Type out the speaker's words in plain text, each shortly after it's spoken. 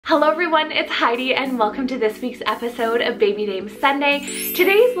Hello everyone, it's Heidi and welcome to this week's episode of Baby Name Sunday.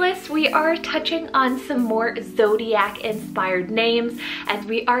 Today's list, we are touching on some more zodiac inspired names as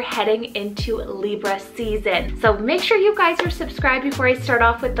we are heading into Libra season. So make sure you guys are subscribed before I start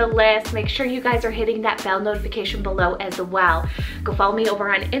off with the list. Make sure you guys are hitting that bell notification below as well. Go follow me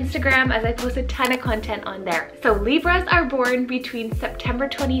over on Instagram as I post a ton of content on there. So Libras are born between September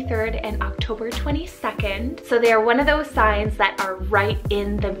 23rd and October 22nd. So they are one of those signs that are right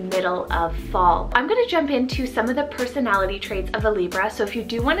in the middle of fall. I'm going to jump into some of the personality traits of a Libra, so if you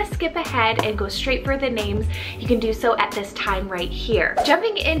do want to skip ahead and go straight for the names, you can do so at this time right here.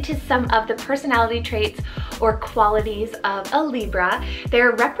 Jumping into some of the personality traits or qualities of a Libra,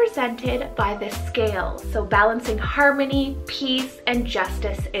 they're represented by the scales, so balancing harmony, peace, and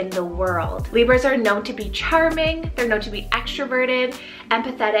justice in the world. Libras are known to be charming, they're known to be extroverted,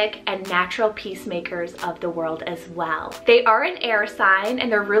 empathetic, and natural peacemakers of the world as well. They are an air sign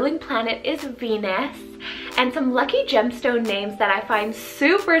and their ruling planet is Venus. And some lucky gemstone names that I find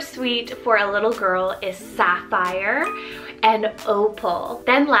super sweet for a little girl is Sapphire and Opal.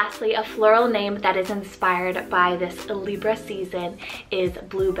 Then lastly, a floral name that is inspired by this Libra season is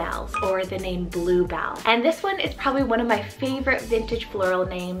Bluebells, or the name Bluebell. And this one is probably one of my favorite vintage floral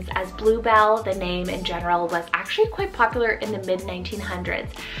names, as Bluebell, the name in general, was actually quite popular in the mid-1900s.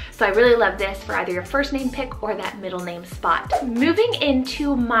 So I really love this for either your first name pick or that middle name spot. Moving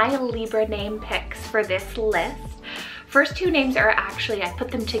into my Libra name picks for this list. First two names are actually, I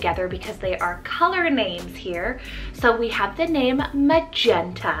put them together because they are color names here. So we have the name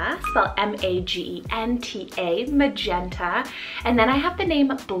Magenta, spelled M-A-G-E-N-T-A, Magenta. And then I have the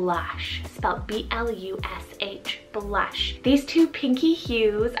name Blush, spelled B-L-U-S-H, Blush. These two pinky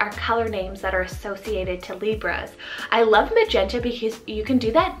hues are color names that are associated to Libras. I love Magenta because you can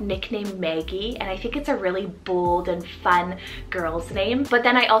do that nickname Maggie, and I think it's a really bold and fun girl's name. But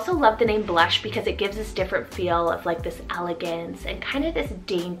then I also love the name Blush because it gives this different feel of like this elegance and kind of this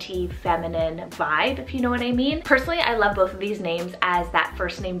dainty feminine vibe, if you know what I mean. Personally, I love both of these names as that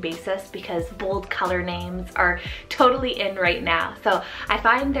first name basis because bold color names are totally in right now. So I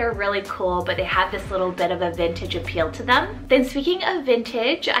find they're really cool, but they have this little bit of a vintage appeal to them. Then speaking of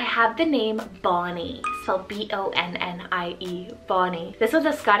vintage, I have the name Bonnie, spelled B-O-N-N-I-E, Bonnie. This was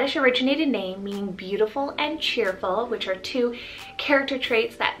a Scottish originated name meaning beautiful and cheerful, which are two character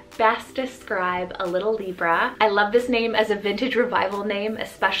traits that best describe a little Libra. I love this name as a vintage revival name,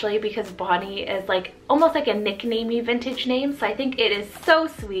 especially because Bonnie is like almost like a nicknamey vintage name, so I think it is so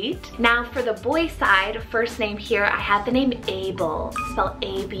sweet. Now for the boy side, first name here, I have the name Abel, spelled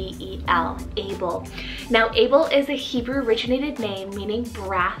A-B-E-L, Abel. Now Abel is a Hebrew originated name meaning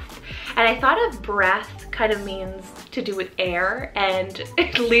breath, and I thought of breath kind of means to do with air, and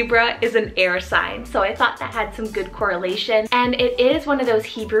Libra is an air sign, so I thought that had some good correlation. And it is one of those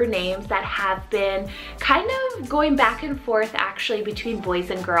Hebrew names that have been kind of going back and forth actually between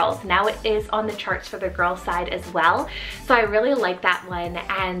boys and girls. Now it is on the charts for the girl side as well, so I really like that one,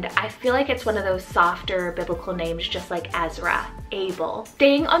 and I feel like it's one of those softer biblical names, just like Ezra, Abel.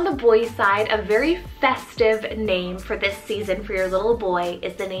 Staying on the boy side, a very festive name for this season for your little boy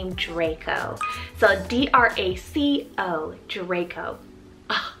is the name Draco. So D-R-A-C-O, Draco.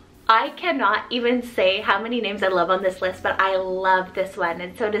 I cannot even say how many names I love on this list, but I love this one,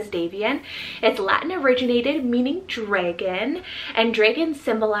 and so does Davian. It's Latin originated, meaning dragon, and dragons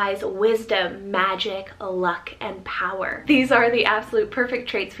symbolize wisdom, magic, luck, and power. These are the absolute perfect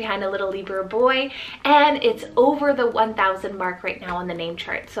traits behind a little Libra boy, and it's over the 1,000 mark right now on the name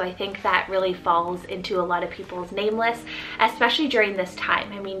chart, so I think that really falls into a lot of people's name lists, especially during this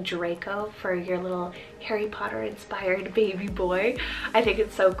time. I mean, Draco for your little Harry Potter inspired baby boy. I think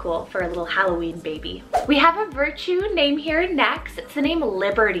it's so cool for a little Halloween baby. We have a virtue name here next. It's the name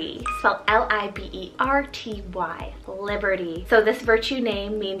Liberty, spelled L-I-B-E-R-T-Y, Liberty. So this virtue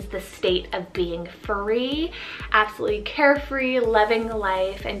name means the state of being free, absolutely carefree, loving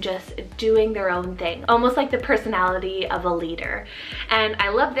life, and just doing their own thing. Almost like the personality of a leader. And I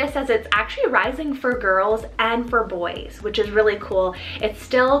love this as it's actually rising for girls and for boys, which is really cool. It's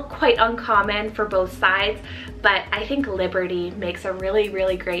still quite uncommon for both sides, but I think Liberty makes a really,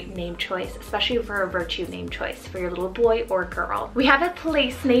 really great name choice, especially for a virtue name choice for your little boy or girl. We have a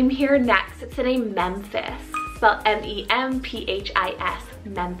place name here next. It's the name Memphis, spelled M-E-M-P-H-I-S,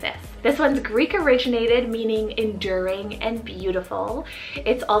 Memphis. This one's Greek originated, meaning enduring and beautiful.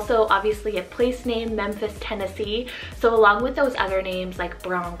 It's also obviously a place name, Memphis, Tennessee. So along with those other names like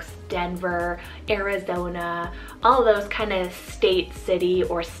Bronx, Denver, Arizona, all those kind of state, city,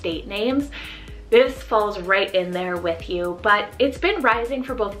 or state names, this falls right in there with you, but it's been rising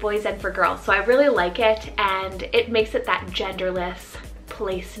for both boys and for girls, so I really like it, and it makes it that genderless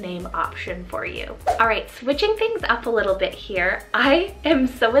place name option for you. All right, switching things up a little bit here. I am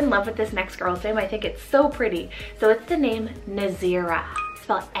so in love with this next girl's name. I think it's so pretty. So it's the name Nazira,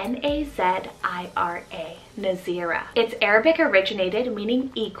 spelled N-A-Z-I-R-A, Nazira. It's Arabic originated,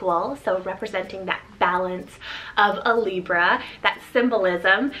 meaning equal, so representing that balance of a Libra, that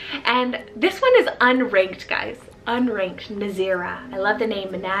symbolism. And this one is unranked, guys. Unranked, Nazira. I love the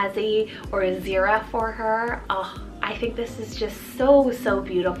name Nazi or Azira for her. Oh, I think this is just so, so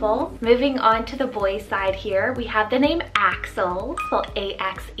beautiful. Moving on to the boy side here, we have the name Axel, spelled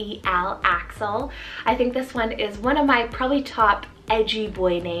A-X-E-L, Axel. I think this one is one of my probably top edgy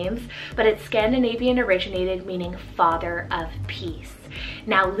boy names, but it's Scandinavian originated, meaning father of peace.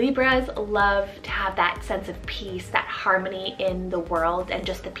 Now, Libras love to have that sense of peace, that harmony in the world and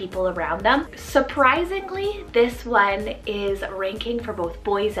just the people around them. Surprisingly, this one is ranking for both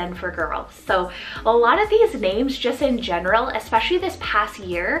boys and for girls. So a lot of these names, just in general, especially this past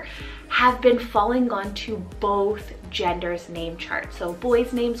year, have been falling onto both genders' name charts. So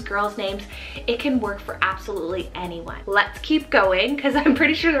boys' names, girls' names, it can work for absolutely anyone. Let's keep going, because I'm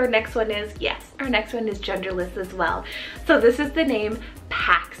pretty sure our next one is, yes, our next one is genderless as well. So this is the name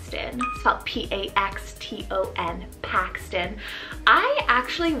Paxton, spelled P-A-X-T-O-N, Paxton. I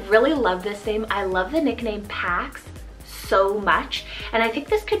actually really love this name. I love the nickname Pax so much, and I think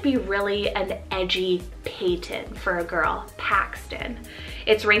this could be really an edgy Peyton for a girl, Paxton.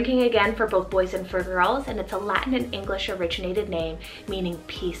 It's ranking again for both boys and for girls, and it's a Latin and English originated name, meaning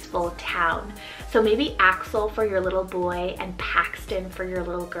peaceful town. So maybe Axel for your little boy and Paxton for your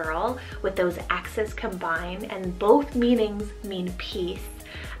little girl, with those X's combined, and both meanings mean peace.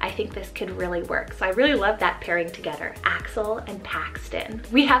 I think this could really work. So I really love that pairing together, Axel and Paxton.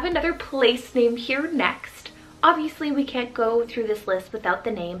 We have another place name here next. Obviously, we can't go through this list without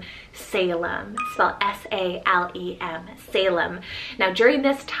the name Salem, spelled S-A-L-E-M, Salem. Now, during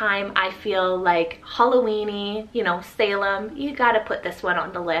this time, I feel like Halloweeny, you know, Salem, you gotta put this one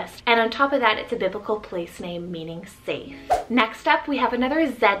on the list. And on top of that, it's a biblical place name meaning safe. Next up, we have another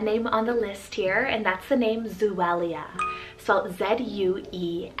Z name on the list here, and that's the name Zuelia, spelled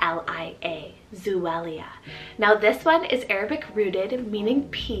Z-U-E-L-I-A, Zuelia. Now this one is Arabic rooted, meaning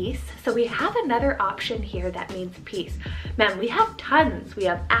peace. So we have another option here that means peace. Man, we have tons. We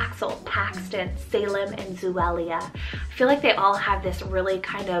have Axel, Paxton, Salem, and Zuelia. I feel like they all have this really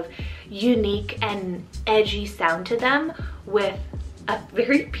kind of unique and edgy sound to them with a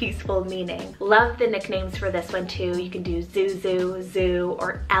very peaceful meaning. Love the nicknames for this one too. You can do Zuzu, Zoo,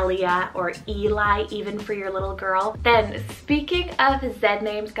 or Elia, or Eli, even for your little girl. Then speaking of Z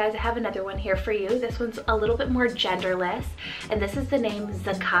names, guys, I have another one here for you. This one's a little bit more genderless, and this is the name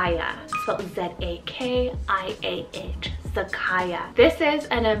Zakaya, spelled Z-A-K-I-A-H, Zakaya. This is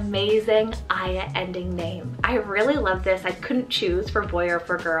an amazing Aya ending name. I really love this. I couldn't choose for boy or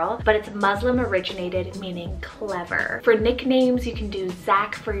for girl, but it's Muslim originated, meaning clever. For nicknames, you can do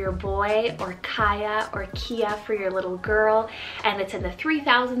Zach for your boy, or Kaya or Kia for your little girl, and it's in the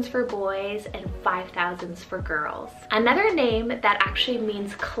 3000s for boys and 5000s for girls. Another name that actually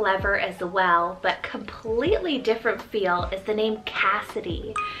means clever as well, but completely different feel, is the name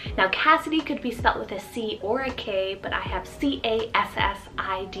Cassidy. Now Cassidy could be spelled with a C or a K, but I have C-A-S-S-I-D-Y,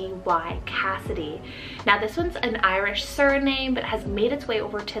 Cassidy. Now this one's an Irish surname, but has made its way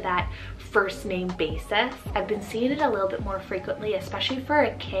over to that first name basis. I've been seeing it a little bit more frequently, especially for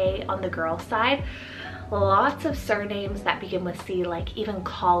a K on the girl side. Lots of surnames that begin with C, like even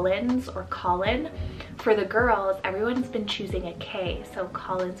Collins or Colin. For the girls, everyone's been choosing a K, so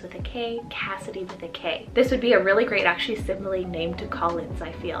Collins with a K, Cassidy with a K. This would be a really great actually sibling name to Collins,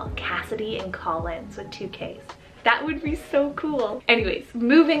 I feel. Cassidy and Collins with 2 Ks. That would be so cool. Anyways,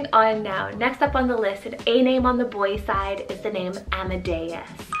 moving on now. Next up on the list, an A name on the boy side is the name Amadeus.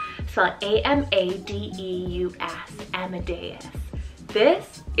 So A-M-A-D-E-U-S, Amadeus.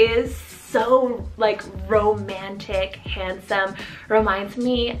 This is so like romantic, handsome, reminds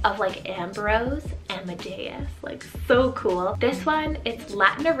me of like Ambrose, Amadeus, like so cool. This one, it's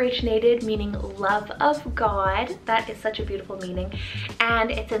Latin originated, meaning love of God. That is such a beautiful meaning,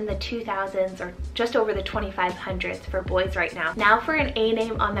 and it's in the 2000s or just over the 2500s for boys right now. Now for an A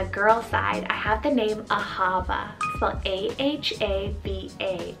name on the girl side, I have the name Ahava, spelled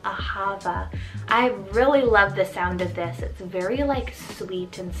A-H-A-V-A, Ahava. I really love the sound of this. It's very like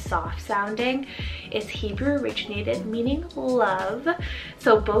sweet and soft sounding. It's Hebrew originated, meaning love.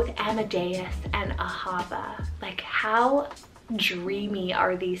 So both Amadeus and Ahava, like how dreamy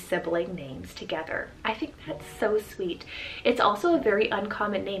are these sibling names together? I think that's so sweet. It's also a very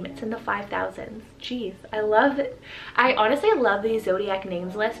uncommon name. It's in the 5000s. Jeez, I love it. I honestly love these zodiac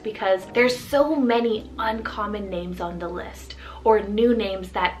names lists because there's so many uncommon names on the list, or new names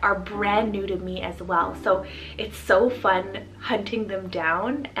that are brand new to me as well. So it's so fun hunting them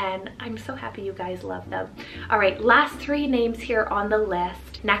down, and I'm so happy you guys love them. All right, last 3 names here on the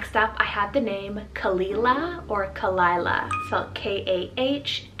list. Next up, I have the name Kalila or Kalila, spelled K-A-H-L-I-L-A-H.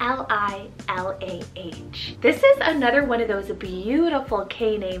 This is another one of those beautiful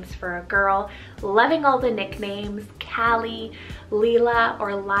K names for a girl. Loving all the nicknames, Callie, Leela,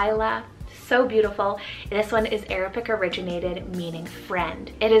 or Lila. So beautiful. This one is Arabic originated, meaning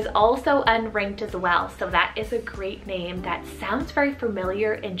friend. It is also unranked as well, so that is a great name that sounds very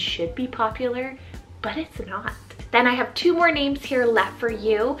familiar and should be popular, but it's not. Then I have 2 more names here left for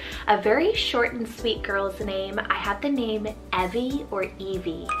you. A very short and sweet girl's name. I have the name Evie or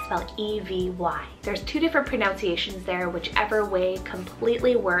Evie, spelled E-V-Y. There's 2 different pronunciations there, whichever way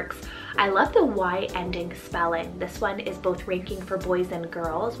completely works. I love the Y ending spelling. This one is both ranking for boys and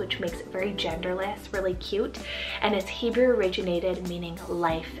girls, which makes it very genderless, really cute. And it's Hebrew originated, meaning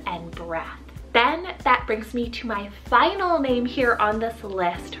life and breath. Then that brings me to my final name here on this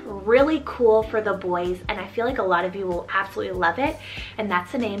list. Really cool for the boys, and I feel like a lot of you will absolutely love it, and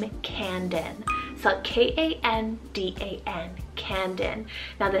that's the name Candon. So K-A-N-D-A-N, Candon.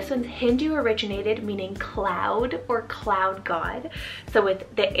 Now this one's Hindu originated, meaning cloud or cloud god. So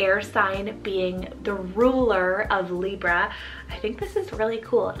with the air sign being the ruler of Libra, I think this is really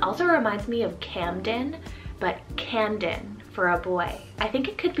cool. It also reminds me of Camden, but Candon for a boy. I think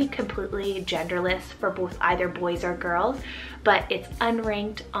it could be completely genderless for both either boys or girls, but it's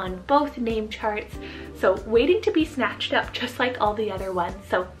unranked on both name charts, so waiting to be snatched up just like all the other ones.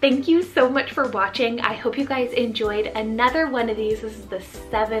 So thank you so much for watching. I hope you guys enjoyed another one of these. This is the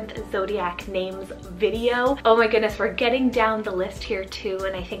 7th Zodiac names video. Oh my goodness, we're getting down the list here too,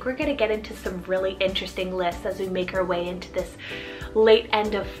 and I think we're gonna get into some really interesting lists as we make our way into this late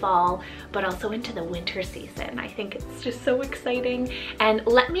end of fall, but also into the winter season. I think it's just so exciting. And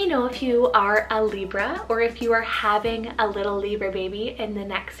let me know if you are a Libra or if you are having a little Libra baby in the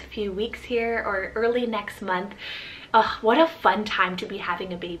next few weeks here or early next month. Oh, what a fun time to be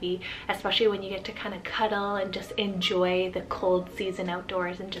having a baby, especially when you get to kind of cuddle and just enjoy the cold season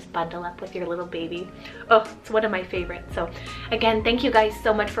outdoors and just bundle up with your little baby. Oh, it's one of my favorites. So again, thank you guys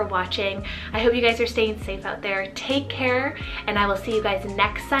so much for watching. I hope you guys are staying safe out there. Take care, and I will see you guys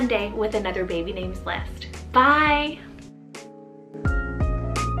next Sunday with another baby names list. Bye.